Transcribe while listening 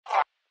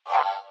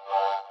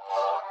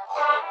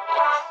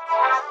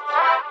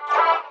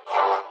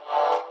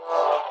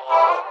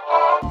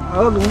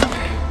other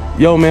one.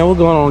 Yo, man, what's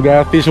going on,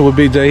 guys? Fishing with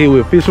Big J here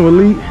with Fishing with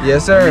Lee.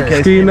 Yes, sir.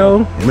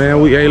 Skino. Man,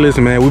 hey,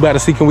 listen, man, we about to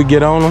see can we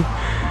get on them.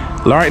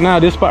 Right now,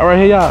 this spot right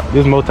here, y'all,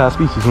 this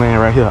multi-species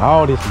land right here.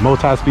 All this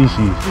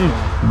multi-species.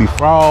 Be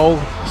frog,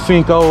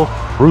 cinco,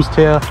 rooster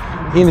tail,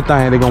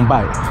 anything they gonna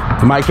bite.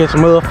 You might catch a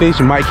mudfish,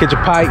 you might catch a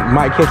pike, you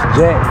might catch a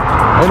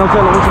jack. They don't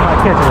tell us what you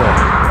might catch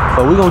here.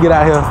 So we gonna get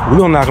out here, we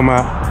gonna knock them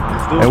out.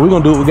 And we're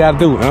gonna do what we gotta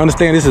do. And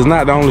understand this is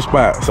not the only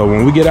spot. So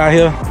when we get out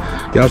here,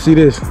 y'all see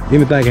this,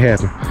 anything can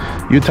happen.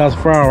 You toss a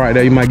frog right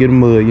there, you might get a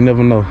mud, you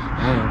never know.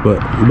 But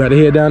we about to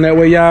head down that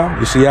way, y'all.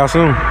 We'll see y'all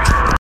soon.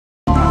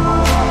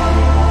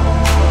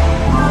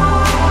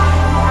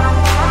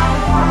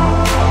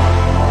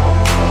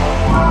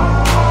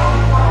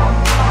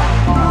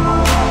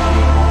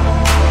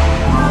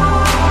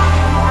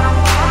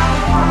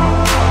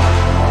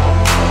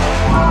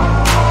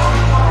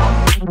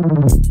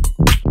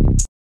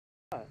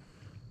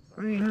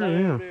 I ain't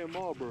heard him.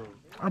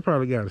 I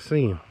probably gotta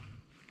see him.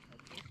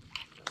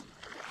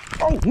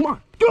 Oh my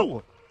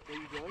God!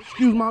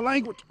 Excuse my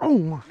language. Oh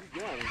my.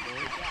 You got it,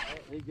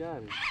 bro. He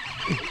got it.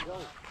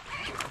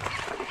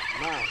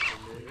 Nice,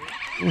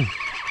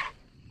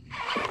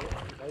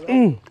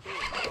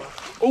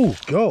 Oh,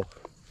 go.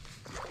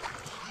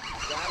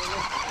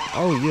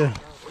 Oh yeah.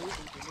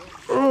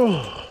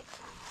 Oh.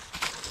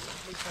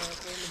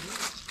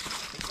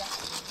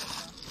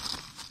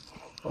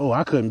 Oh,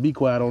 I couldn't be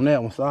quiet on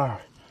that one. Sorry.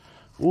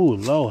 Oh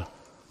Lord.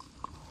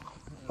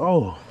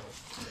 Oh.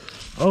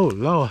 Oh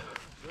Lord.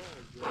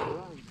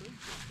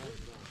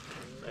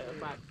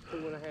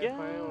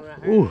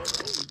 Ooh.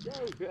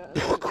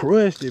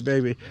 Crushed it,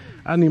 baby.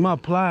 I need my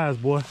pliers,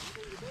 boy.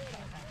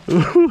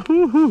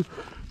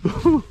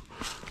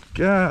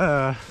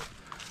 God.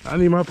 I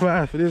need my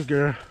pliers for this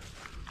girl.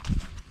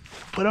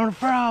 Put on the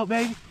frog,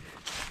 baby.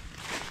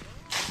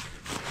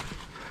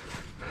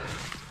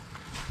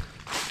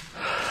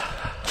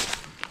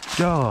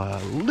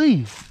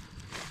 Golly.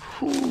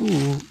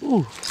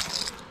 Ooh.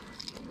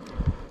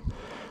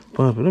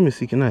 Pump it. Let me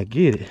see, can I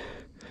get it?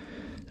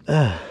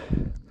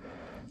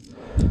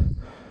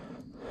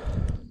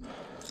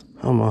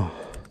 Come on.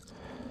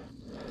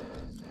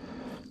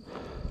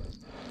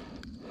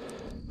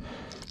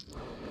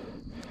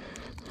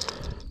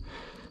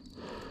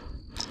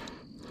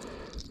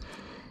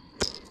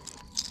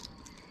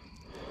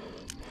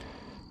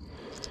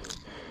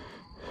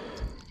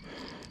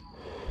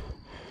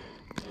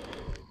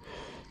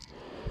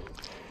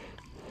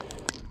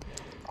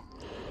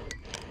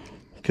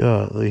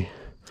 Golly.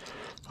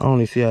 I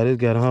only see how this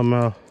got in her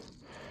mouth.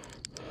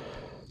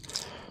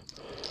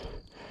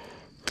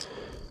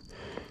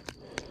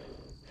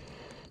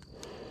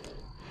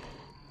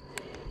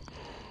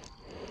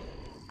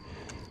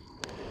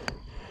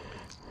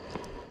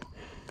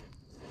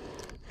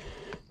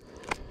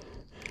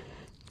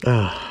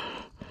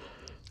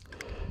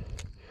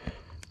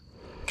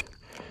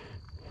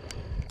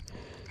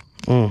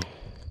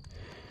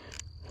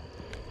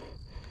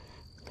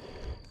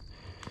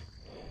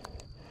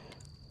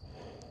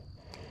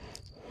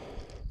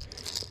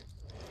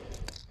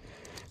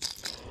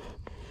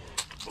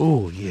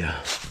 Oh yeah.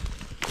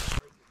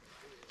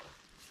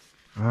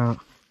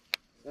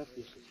 That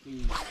fish is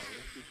huge. That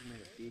fish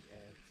made a big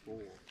ass boil.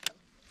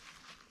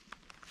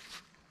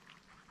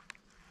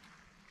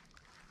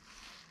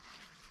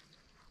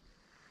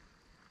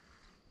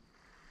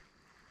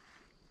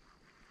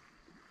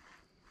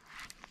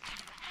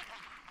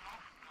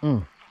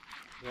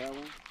 That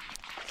one?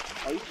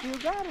 Oh, you still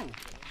got him?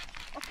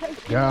 Okay,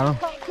 got him.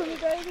 Talk to me,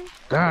 baby.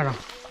 Got him.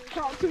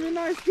 Talk to me,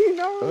 nice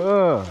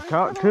Kino.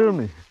 Talk to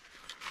me.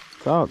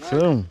 Talk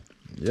to him.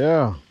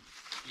 Yeah.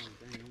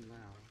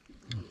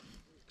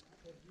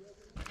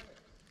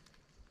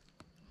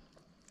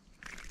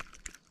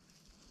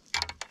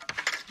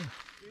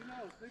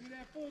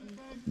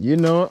 You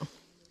know it.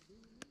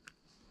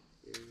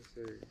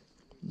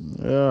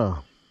 Yeah.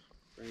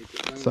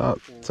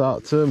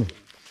 Talk to me.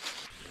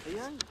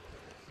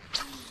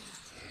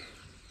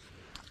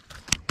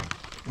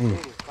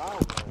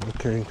 I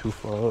came too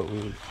far up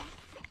with it.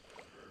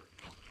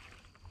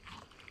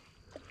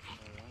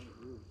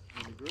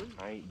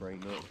 I ain't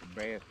bringing up the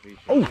bass fish.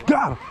 Oh,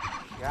 got him.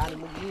 Got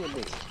him again,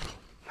 bitch.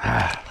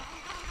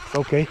 It's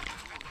okay.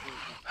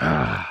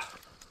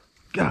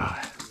 God.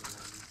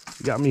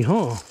 You got me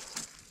hung.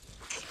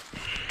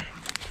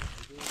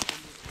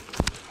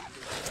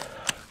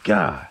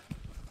 God.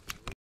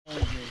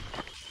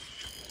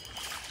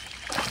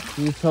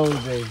 This whole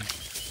day,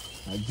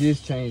 I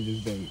just changed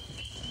this bait.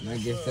 And I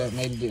guess that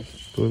made a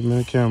difference. Put him in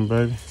the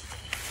camera, baby.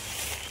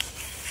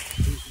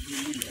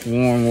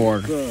 Warm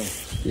water.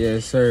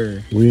 Yes,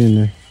 sir. We in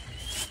there.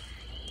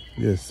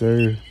 Yes,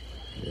 sir.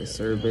 Yes,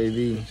 sir,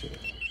 baby.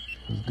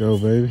 Let's go,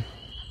 baby.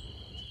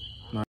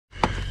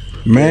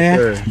 Man,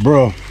 yes,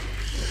 bro.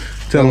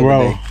 Tell him,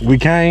 bro. We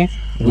came.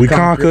 We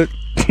conquered.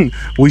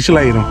 we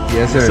slayed them.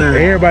 Yes, sir.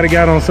 Everybody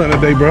got on something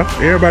today, bro.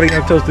 Everybody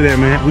got toasted that,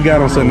 man. We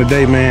got on something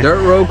today, man.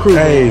 Dirt Road Crew.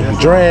 Hey,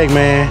 drag,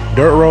 man.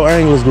 Dirt Road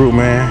Anglers Group,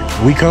 man.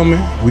 We coming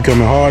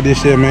hard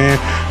this year, man.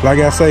 Like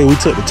I say, we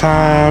took the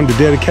time, the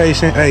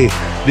dedication. Hey,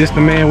 this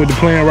the man with the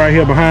plan right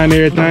here behind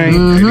everything.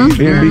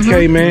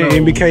 MBK, man.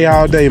 MBK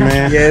all day,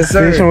 man. Yes,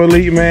 sir. Fishing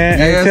Elite, man.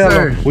 Yes, Hey, tell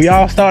sir. them, we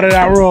all started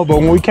out raw, but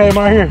when we came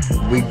out here,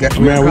 we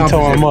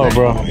tore them up,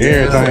 bro.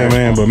 Everything,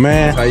 man. But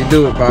man, that's how you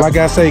do it, Pop. like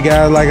I say,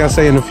 guys, like I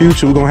say, in the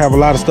future, we're gonna have a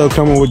lot of stuff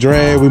coming with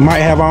drag. We might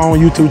have our own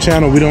YouTube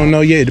channel. We don't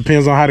know yet. It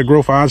depends on how the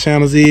growth of our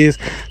channels is.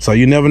 So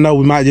you never know.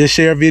 We might just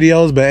share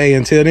videos. But hey,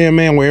 until then,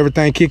 man, where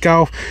everything kick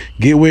off,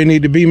 get where it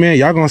need to be, man.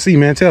 Y'all gonna see,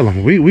 man. Tell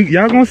them.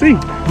 Y'all gonna see.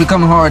 We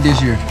coming hard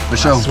this year, for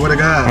sure. Swear to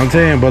God. I'm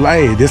telling you, but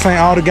hey, this ain't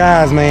all the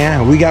guys,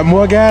 man. We got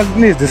more guys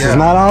than this. This is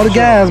not all the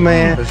guys,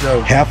 man. For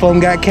sure. Half of them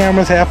got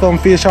cameras, half of them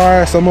fish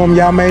hard. Some of them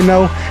y'all may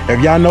know.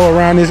 If y'all know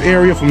around this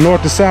area from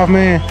north to south,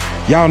 man,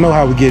 y'all know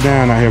how we get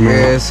down out here, man.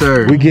 Yes,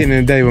 sir. We getting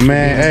in today, but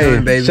man, Yes, hey,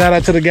 sir, baby. shout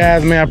out to the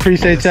guys, man. I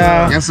appreciate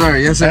y'all. Yes, sir.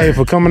 Yes, sir. Hey,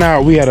 for coming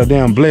out. We had a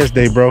damn blessed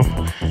day, bro.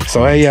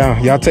 So hey,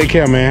 y'all take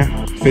care,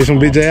 man. Fish from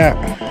Big J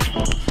out.